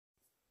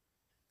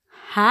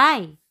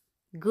Hi,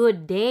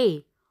 good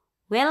day.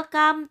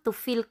 Welcome to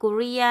Phil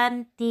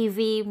Korean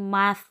TV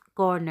Math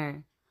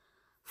Corner.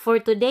 For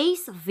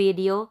today's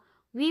video,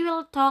 we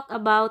will talk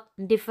about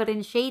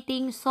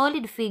differentiating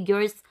solid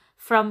figures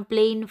from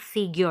plane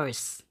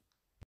figures.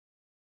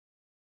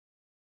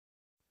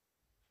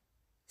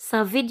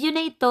 Sa video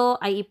na ito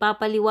ay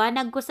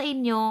ipapaliwanag ko sa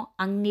inyo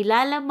ang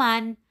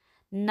nilalaman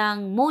ng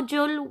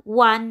Module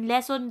 1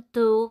 Lesson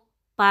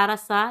 2 para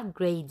sa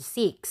Grade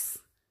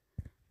 6.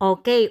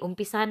 Okay,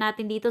 umpisahan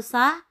natin dito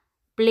sa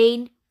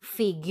plane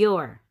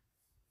figure.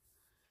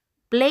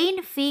 Plane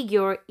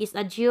figure is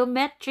a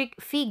geometric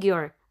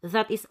figure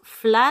that is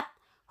flat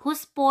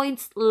whose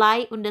points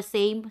lie on the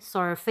same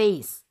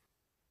surface.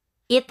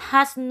 It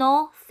has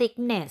no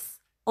thickness,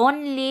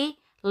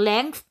 only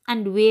length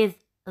and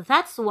width.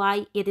 That's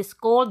why it is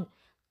called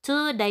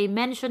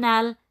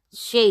two-dimensional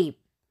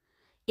shape.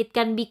 It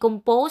can be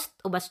composed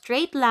of a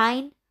straight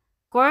line,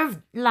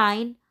 curved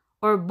line,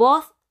 or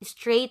both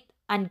straight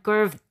and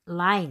curved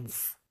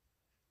lines.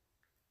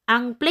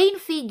 Ang plane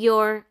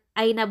figure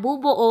ay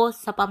nabubuo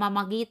sa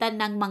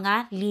pamamagitan ng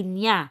mga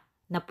linya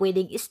na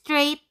pwedeng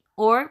straight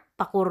or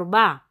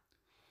pakurba.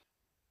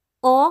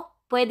 O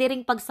pwede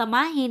ring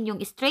pagsamahin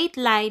yung straight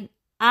line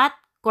at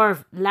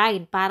curved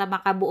line para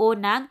makabuo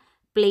ng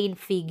plane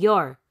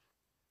figure.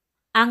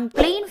 Ang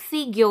plane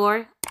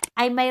figure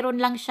ay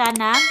mayroon lang siya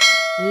ng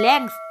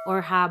length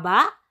or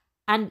haba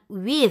and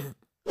width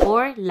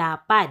or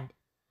lapad.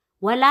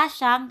 Wala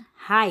siyang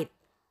height.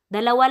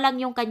 Dalawa lang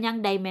yung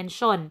kanyang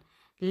dimension,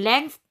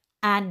 length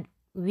and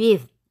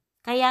width.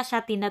 Kaya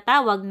siya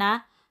tinatawag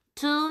na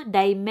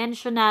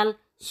two-dimensional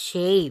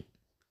shape.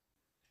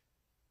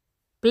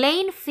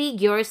 Plane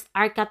figures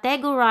are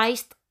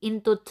categorized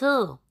into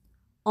two,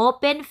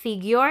 open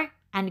figure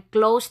and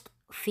closed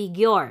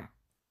figure.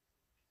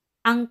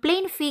 Ang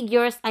plane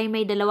figures ay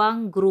may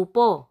dalawang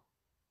grupo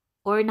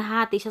or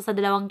nahati siya sa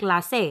dalawang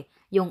klase,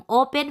 yung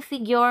open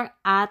figure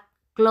at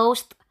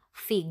closed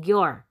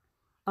figure.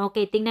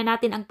 Okay, tingnan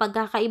natin ang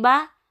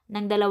pagkakaiba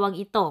ng dalawang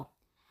ito.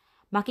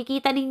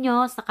 Makikita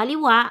ninyo sa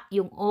kaliwa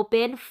yung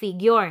open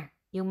figure,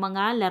 yung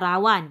mga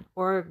larawan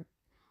or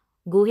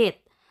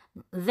guhit.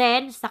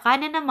 Then, sa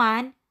kanan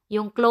naman,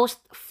 yung closed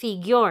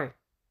figure.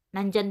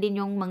 Nandyan din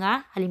yung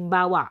mga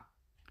halimbawa.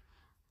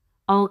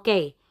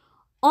 Okay,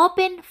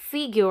 open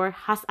figure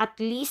has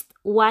at least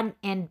one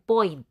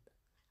endpoint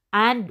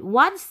and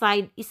one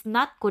side is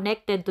not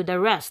connected to the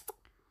rest.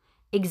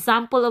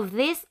 Example of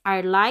this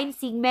are line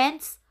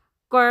segments,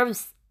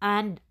 curves,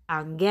 and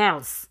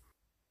angles.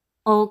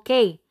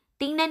 Okay,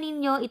 tingnan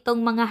ninyo itong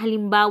mga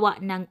halimbawa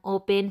ng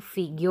open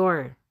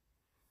figure.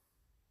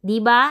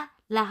 Diba?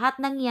 Lahat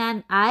ng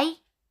yan ay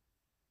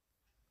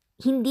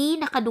hindi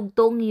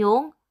nakadugtong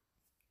yung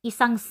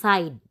isang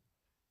side.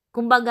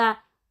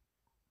 Kumbaga,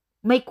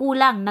 may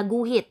kulang na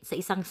guhit sa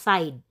isang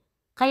side.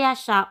 Kaya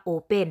siya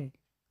open.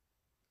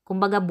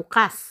 Kumbaga,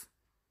 bukas.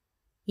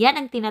 Yan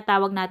ang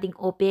tinatawag nating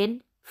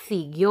open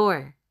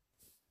figure.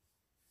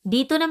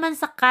 Dito naman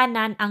sa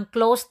kanan ang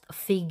closed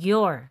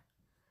figure.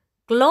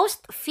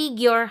 Closed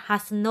figure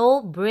has no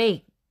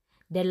break.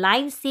 The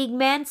line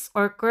segments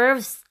or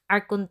curves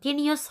are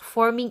continuous,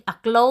 forming a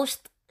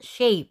closed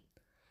shape.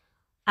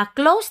 A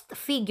closed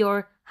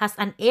figure has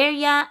an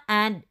area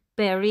and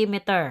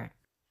perimeter.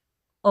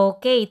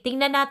 Okay,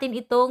 tingnan natin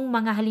itong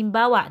mga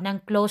halimbawa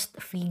ng closed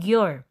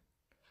figure.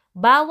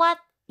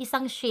 Bawat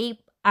isang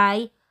shape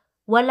ay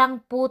walang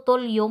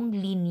putol yung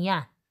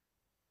linya.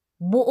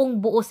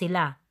 Buong-buo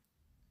sila.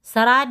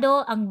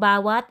 Sarado ang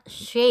bawat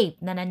shape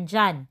na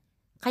nandyan.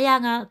 Kaya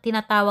nga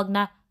tinatawag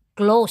na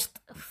closed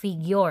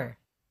figure.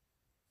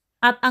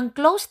 At ang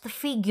closed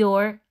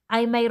figure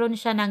ay mayroon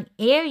siya ng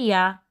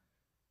area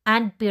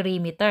and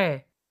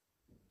perimeter.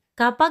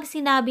 Kapag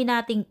sinabi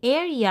nating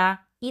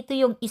area, ito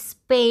yung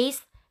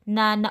space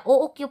na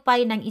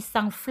na-occupy ng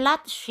isang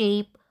flat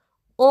shape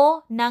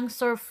o ng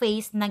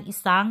surface ng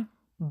isang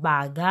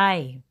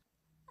bagay.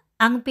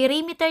 Ang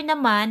perimeter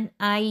naman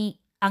ay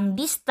ang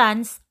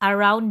distance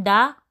around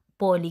the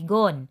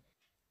polygon.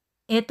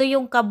 Ito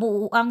yung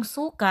kabuuang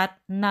sukat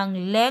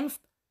ng length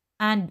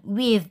and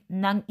width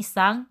ng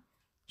isang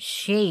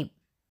shape.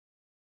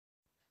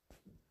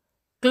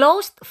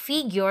 Closed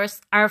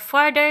figures are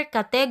further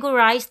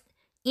categorized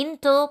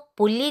into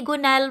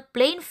polygonal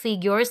plane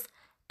figures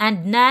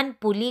and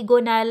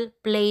non-polygonal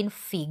plane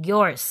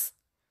figures.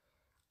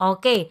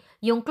 Okay,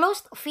 yung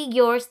closed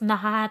figures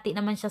nahahati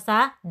naman siya sa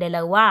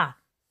dalawa.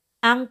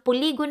 Ang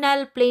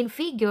polygonal plane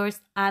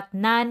figures at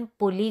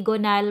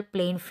non-polygonal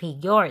plane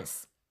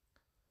figures.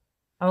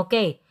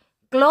 Okay,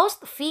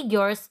 closed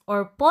figures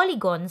or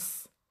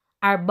polygons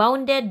are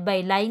bounded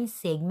by line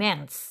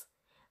segments.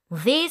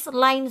 These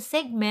line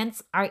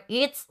segments are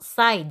its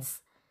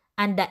sides,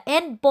 and the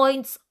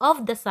endpoints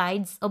of the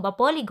sides of a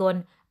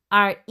polygon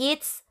are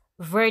its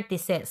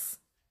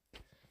vertices.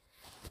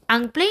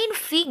 Ang plane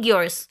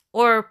figures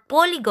or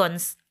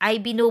polygons ay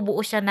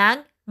binubuo siya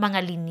ng mga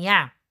linya.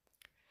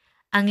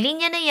 Ang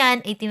linya na yan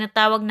ay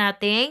tinatawag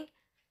nating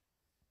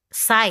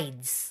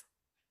sides.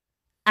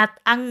 At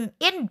ang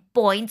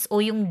endpoints o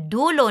yung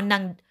dulo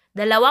ng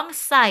dalawang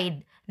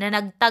side na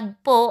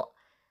nagtagpo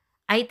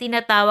ay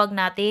tinatawag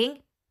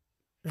nating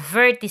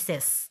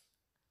vertices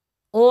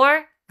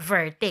or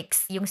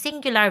vertex. Yung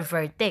singular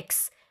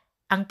vertex,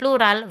 ang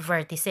plural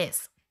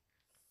vertices.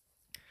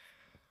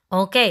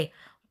 Okay,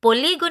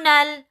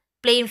 polygonal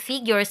plane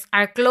figures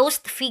are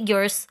closed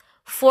figures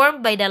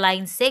formed by the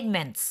line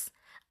segments.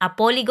 A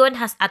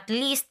polygon has at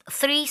least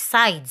 3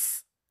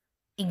 sides.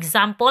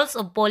 Examples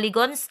of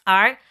polygons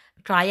are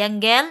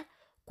triangle,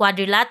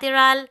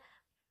 quadrilateral,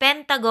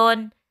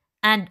 pentagon,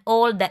 and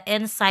all the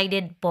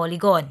n-sided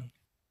polygon.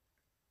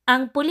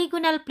 Ang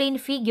polygonal plane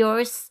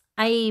figures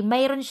ay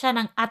mayroon siya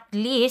ng at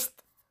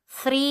least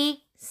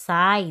 3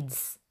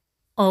 sides.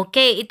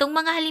 Okay, itong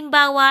mga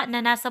halimbawa na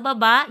nasa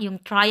baba, yung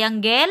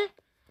triangle,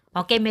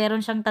 okay,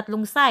 meron siyang 3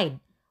 side.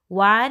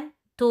 1,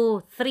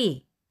 2,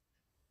 3.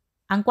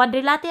 Ang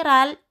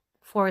quadrilateral,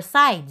 4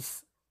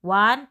 sides.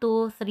 1,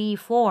 2, 3,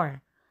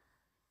 4.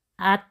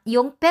 At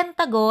yung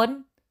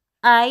pentagon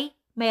ay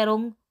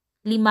merong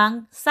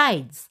 5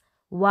 sides.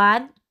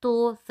 1,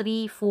 2,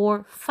 3,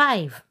 4,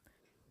 5.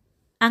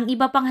 Ang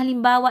iba pang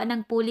halimbawa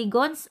ng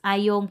polygons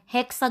ay yung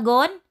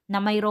hexagon na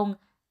mayroong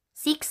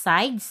 6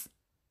 sides,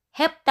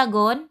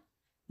 heptagon,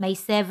 may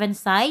 7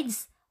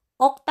 sides,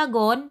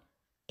 octagon,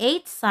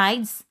 8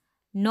 sides,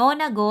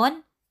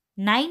 nonagon,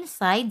 9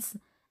 sides,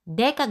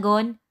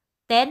 decagon,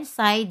 10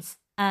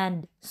 sides,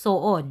 and so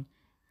on.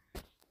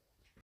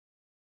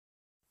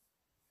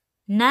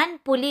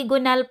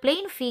 Non-polygonal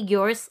plane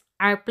figures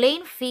are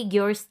plane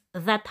figures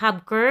that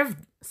have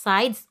curved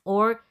sides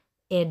or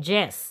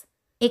edges.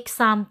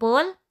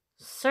 Example,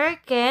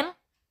 circle,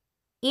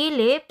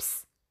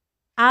 ellipse,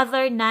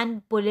 other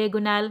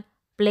non-polygonal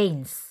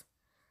planes.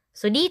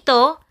 So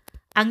dito,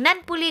 ang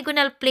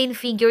non-polygonal plane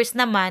figures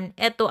naman,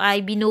 ito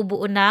ay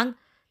binubuo ng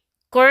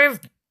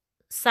curved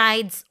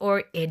sides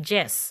or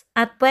edges.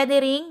 At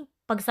pwede ring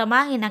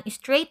pagsamahin ang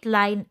straight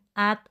line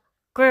at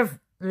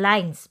curved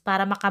lines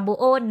para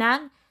makabuo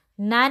ng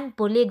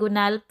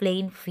non-polygonal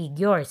plane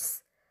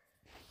figures.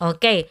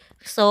 Okay,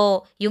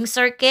 so yung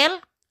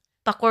circle,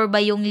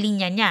 pakurba yung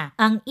linya niya.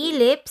 Ang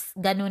ellipse,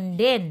 ganun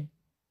din.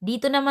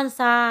 Dito naman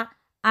sa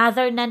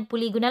other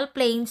non-polygonal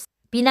planes,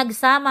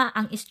 pinagsama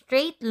ang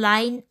straight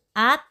line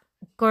at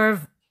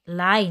curved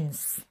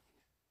lines.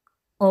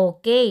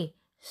 Okay,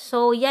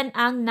 so yan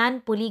ang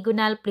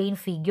non-polygonal plane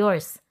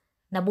figures.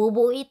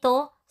 Nabubuo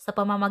ito sa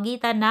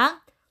pamamagitan ng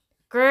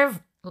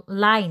curved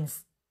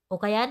lines o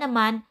kaya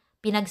naman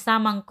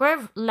pinagsamang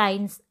curved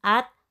lines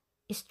at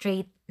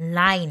straight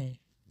line.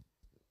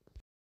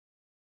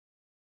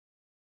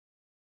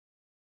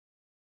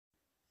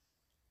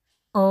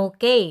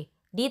 Okay,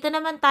 dito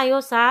naman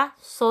tayo sa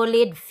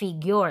solid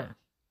figure.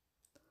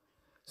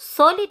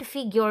 Solid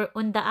figure,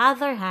 on the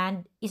other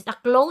hand, is a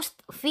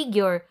closed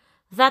figure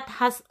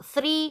that has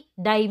 3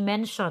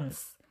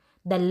 dimensions: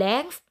 the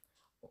length,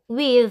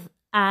 width,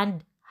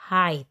 and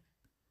height.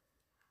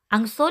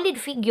 Ang solid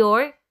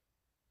figure,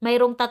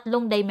 mayroong 3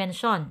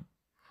 dimension.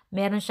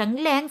 Meron siyang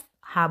length,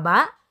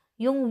 haba,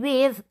 yung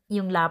width,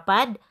 yung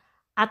lapad,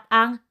 at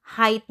ang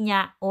height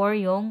niya or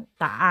yung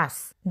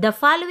taas. The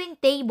following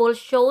table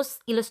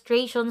shows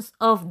illustrations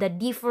of the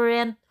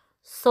different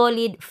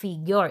solid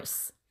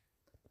figures.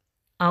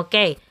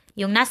 Okay,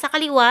 yung nasa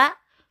kaliwa,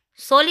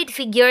 solid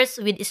figures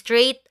with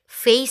straight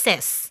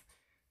faces.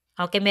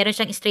 Okay, meron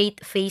siyang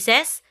straight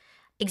faces.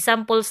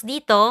 Examples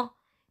dito,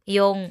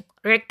 yung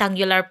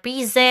rectangular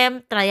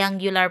prism,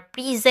 triangular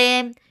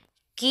prism,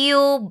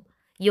 cube,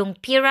 yung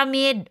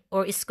pyramid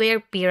or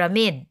square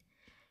pyramid.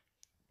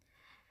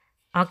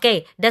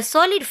 Okay, the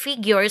solid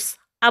figures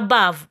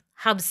above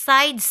have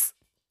sides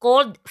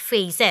called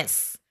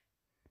faces.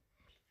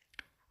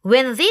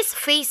 When these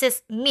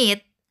faces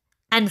meet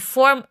and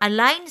form a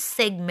line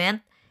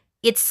segment,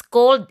 it's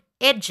called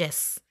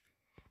edges.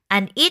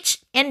 And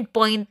each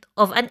endpoint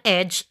of an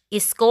edge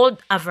is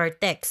called a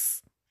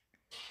vertex.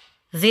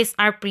 These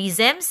are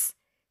prisms,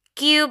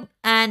 cube,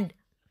 and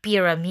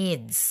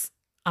pyramids.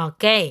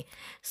 Okay,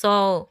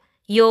 so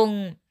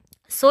yung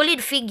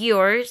solid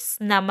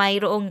figures na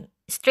mayroong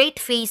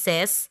straight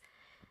faces,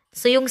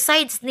 so yung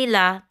sides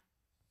nila,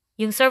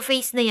 yung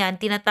surface na yan,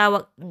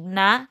 tinatawag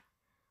na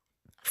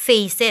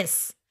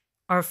faces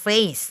or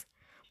face.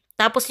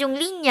 Tapos yung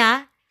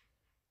linya,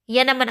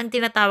 yan naman ang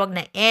tinatawag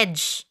na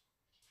edge.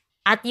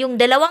 At yung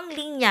dalawang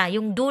linya,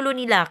 yung dulo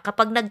nila,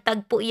 kapag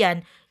nagtagpo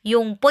yan,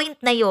 yung point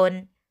na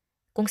yon,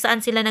 kung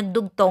saan sila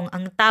nagdugtong,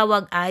 ang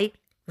tawag ay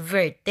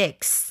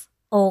vertex.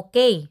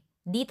 Okay,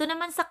 dito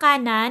naman sa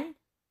kanan,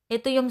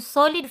 ito yung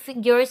solid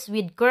figures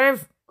with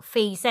curved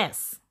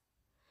faces.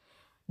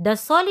 The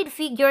solid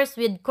figures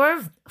with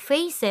curved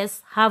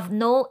faces have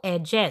no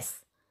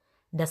edges.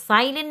 The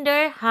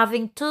cylinder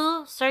having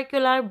 2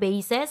 circular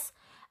bases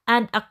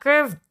and a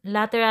curved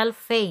lateral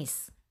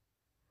face.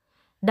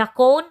 The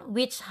cone,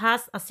 which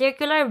has a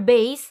circular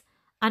base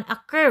and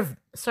a curved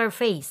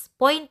surface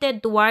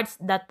pointed towards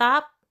the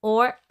top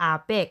or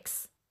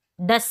apex.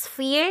 The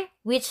sphere,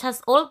 which has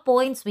all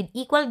points with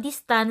equal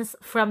distance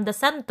from the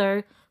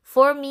center,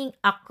 forming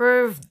a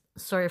curved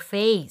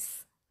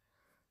surface.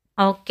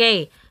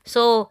 Okay,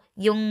 so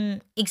yung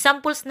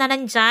examples na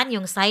nandyan,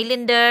 yung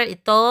cylinder,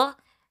 ito,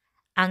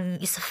 ang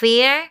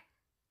sphere,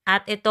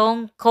 at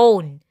itong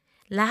cone.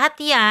 Lahat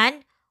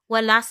yan,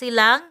 wala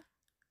silang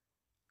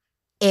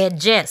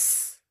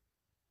edges.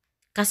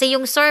 Kasi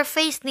yung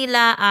surface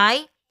nila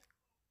ay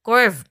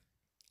curve.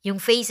 Yung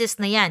faces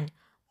na yan,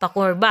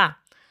 pakurba.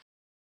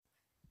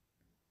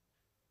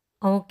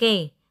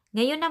 Okay.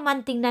 Ngayon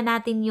naman tingnan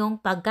natin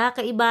yung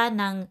pagkakaiba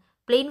ng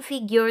plane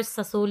figures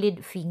sa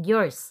solid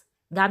figures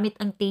gamit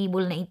ang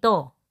table na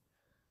ito.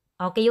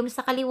 Okay, yung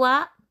sa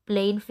kaliwa,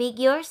 plane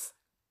figures.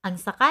 Ang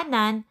sa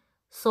kanan,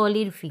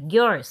 solid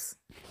figures.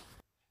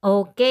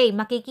 Okay,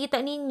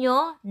 makikita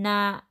ninyo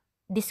na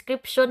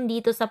description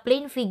dito sa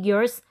plane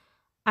figures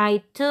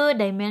ay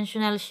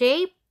two-dimensional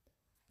shape,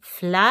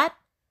 flat,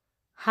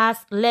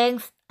 has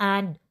length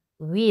and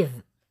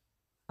width.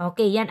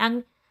 Okay, yan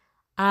ang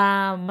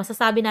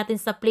masasabi natin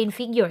sa plane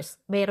figures.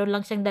 Mayroon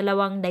lang siyang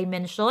dalawang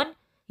dimension,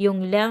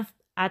 yung length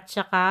at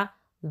saka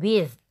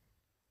width.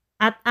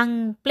 At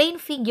ang plane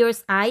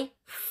figures ay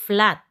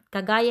flat,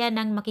 kagaya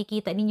ng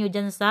makikita ninyo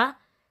dyan sa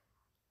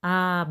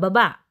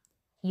baba.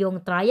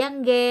 Yung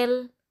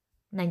triangle,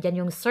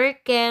 nandyan yung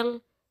circle,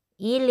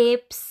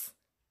 ellipse,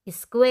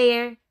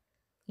 square,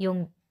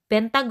 yung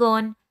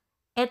pentagon.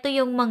 Ito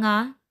yung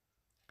mga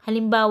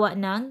halimbawa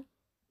ng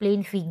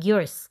plane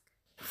figures.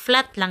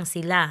 Flat lang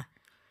sila.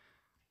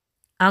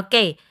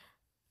 Okay.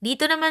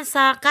 Dito naman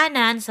sa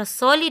kanan, sa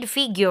solid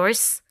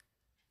figures,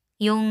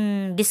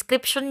 yung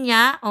description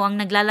niya o ang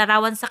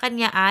naglalarawan sa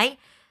kanya ay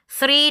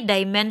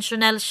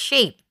three-dimensional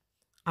shape.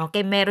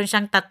 Okay, meron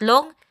siyang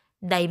tatlong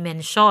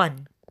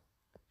dimension.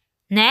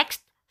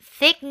 Next,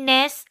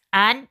 thickness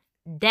and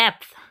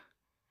depth.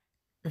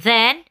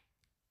 Then,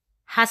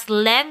 has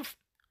length,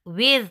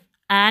 width,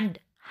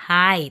 and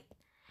height.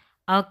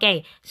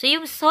 Okay, so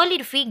yung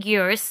solid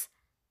figures,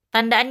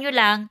 tandaan nyo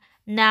lang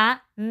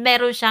na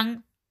meron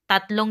siyang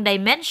tatlong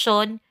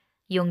dimension,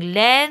 yung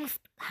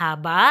length,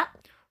 haba,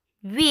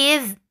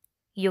 width,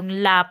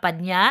 yung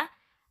lapad niya,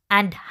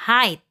 and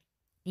height,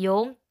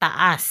 yung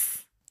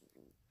taas.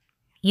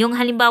 Yung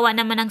halimbawa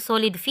naman ng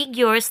solid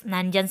figures,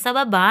 nandyan sa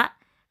baba,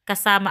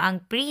 kasama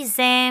ang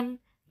prism,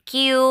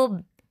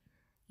 cube,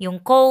 yung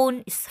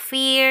cone,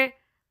 sphere,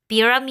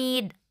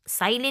 pyramid,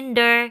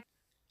 cylinder.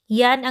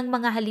 Yan ang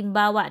mga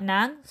halimbawa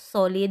ng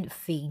solid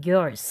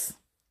figures.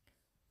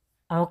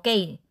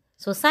 Okay,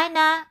 so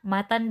sana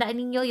matandaan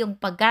ninyo yung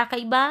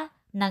pagkakaiba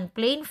ng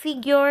plane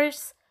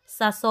figures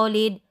sa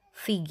solid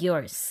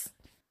figures.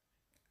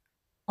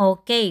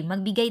 Okay,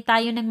 magbigay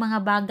tayo ng mga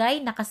bagay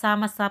na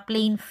kasama sa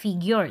plane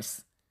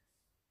figures.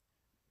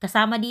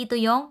 Kasama dito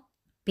yung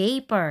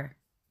paper,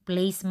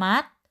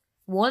 placemat,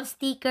 wall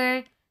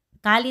sticker,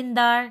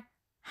 calendar,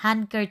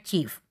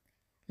 handkerchief.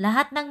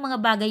 Lahat ng mga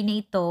bagay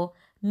na ito,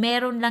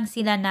 meron lang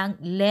sila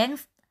ng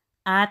length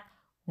at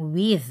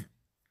width.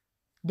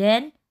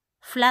 Then,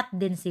 flat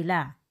din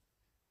sila.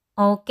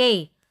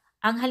 Okay,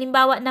 ang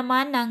halimbawa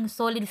naman ng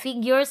solid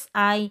figures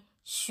ay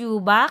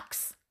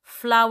shoebox,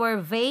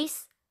 flower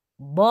vase,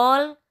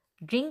 ball,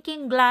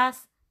 drinking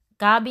glass,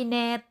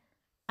 cabinet,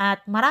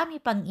 at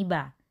marami pang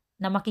iba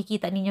na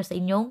makikita ninyo sa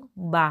inyong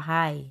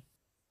bahay.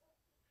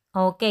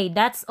 Okay,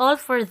 that's all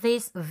for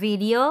this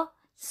video.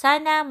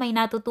 Sana may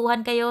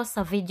natutuhan kayo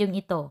sa video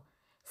ito.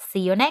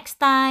 See you next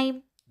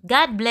time.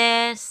 God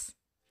bless!